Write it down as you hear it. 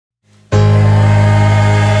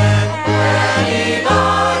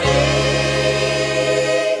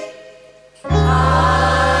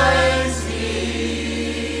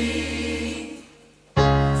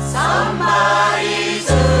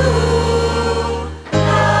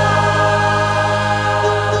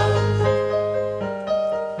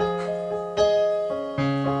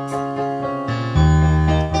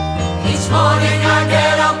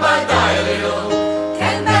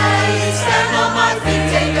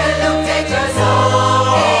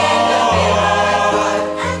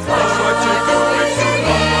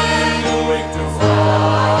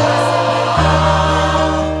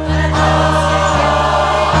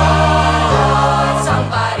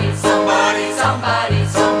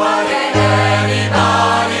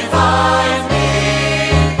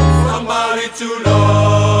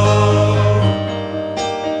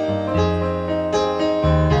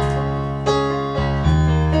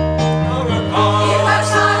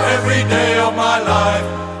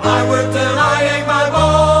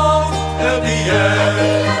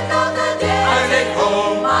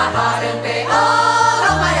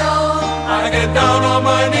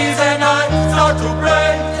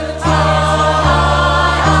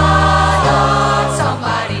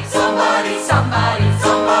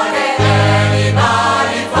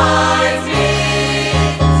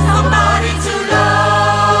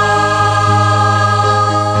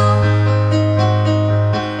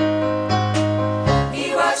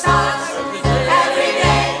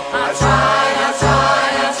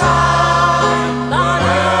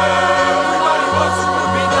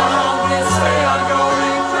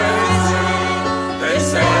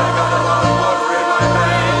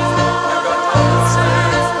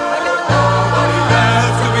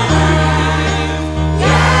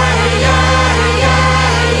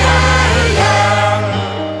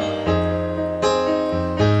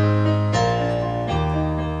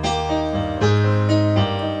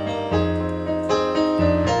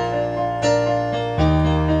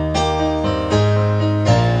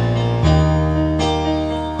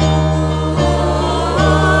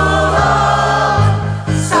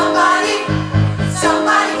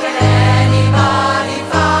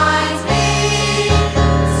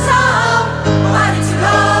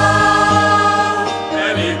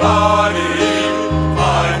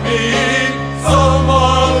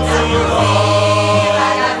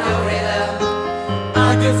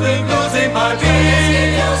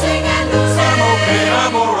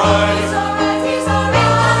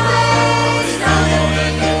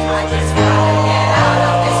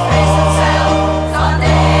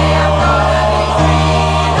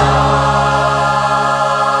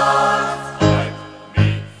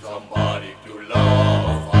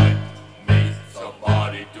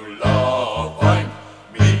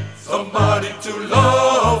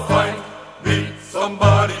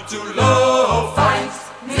to love. Find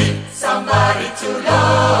me somebody to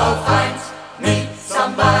love. Find me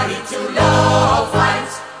somebody to love. Find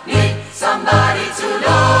me somebody to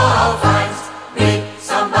love. Find me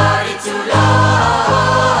somebody to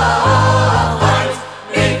love. Find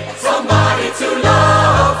me somebody to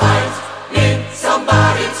love. Find me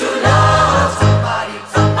somebody to love. Somebody,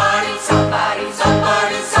 somebody, somebody,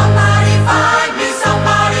 somebody, somebody. Find me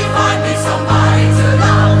somebody. Find me somebody to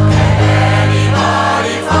love. Can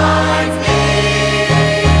anybody find me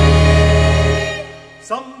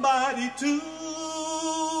somebody to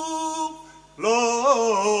love?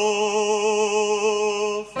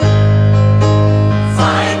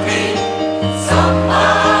 Find me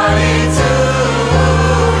somebody to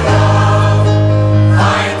love.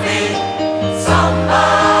 Find me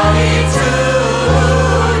somebody to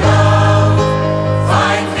love.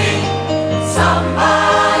 Find me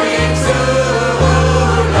somebody to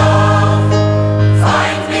love.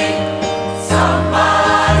 Find me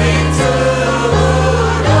somebody to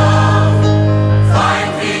love. Find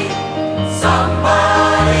me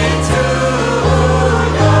somebody to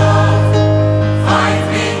love. Find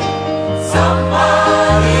me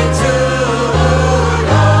somebody to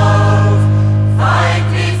love. Find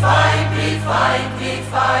me, find me, find me,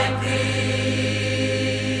 find me.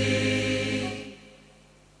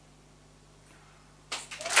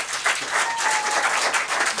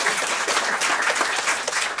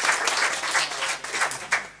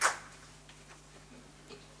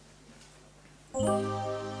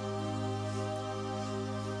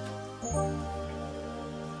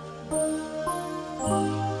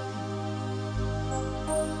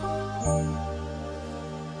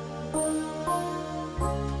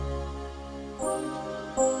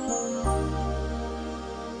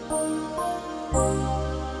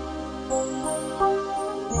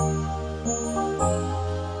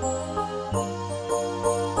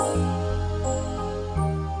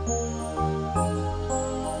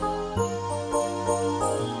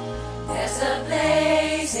 There's a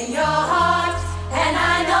place in your heart, and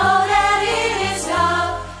I know that it is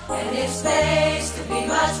love, and this place could be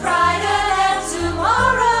much brighter than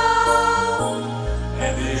tomorrow.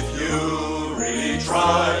 And if you really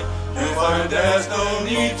try, you'll find there's no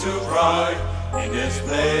need to cry. In this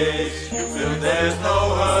place, you feel there's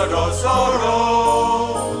no hurt or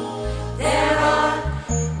sorrow. There are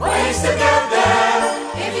ways to get there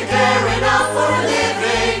if you care enough for a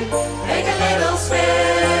living. Make a little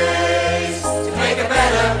space to make a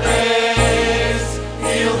better place.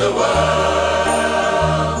 Heal the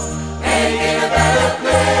world, make it a better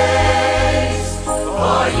place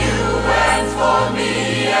for you and for me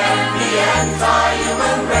and the entire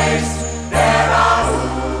human race. There are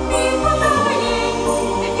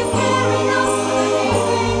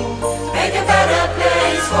make a better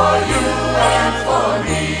place for you and for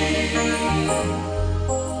me.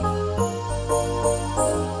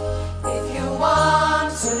 If you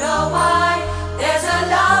want to know why, there's a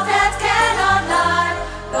love that cannot lie.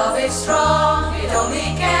 Love is strong, it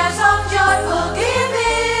only cares of joyful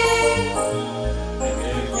giving. And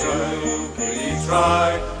if you really try,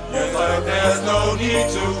 you'll find there's no need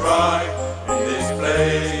to cry. In this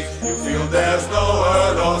place, you feel there's no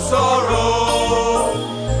hurt or sorrow.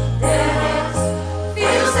 There's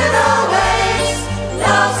fields that always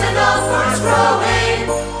loves and love for us growing.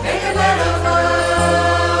 Make a better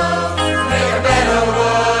world, make a better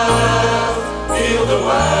world. Heal the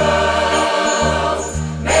world,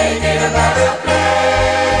 make it a better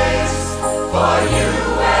place for you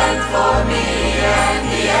and for me and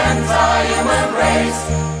the entire human race.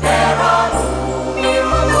 There are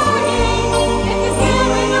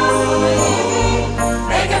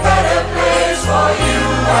make a better place for you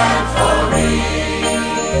and for me.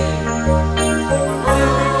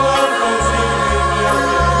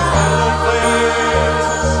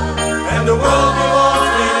 And the world belongs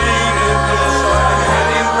believe in this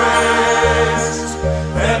shining grace.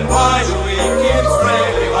 And why do we keep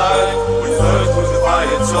straying life with earth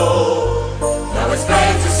crucified soul? Now it's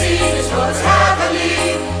plain to see this world is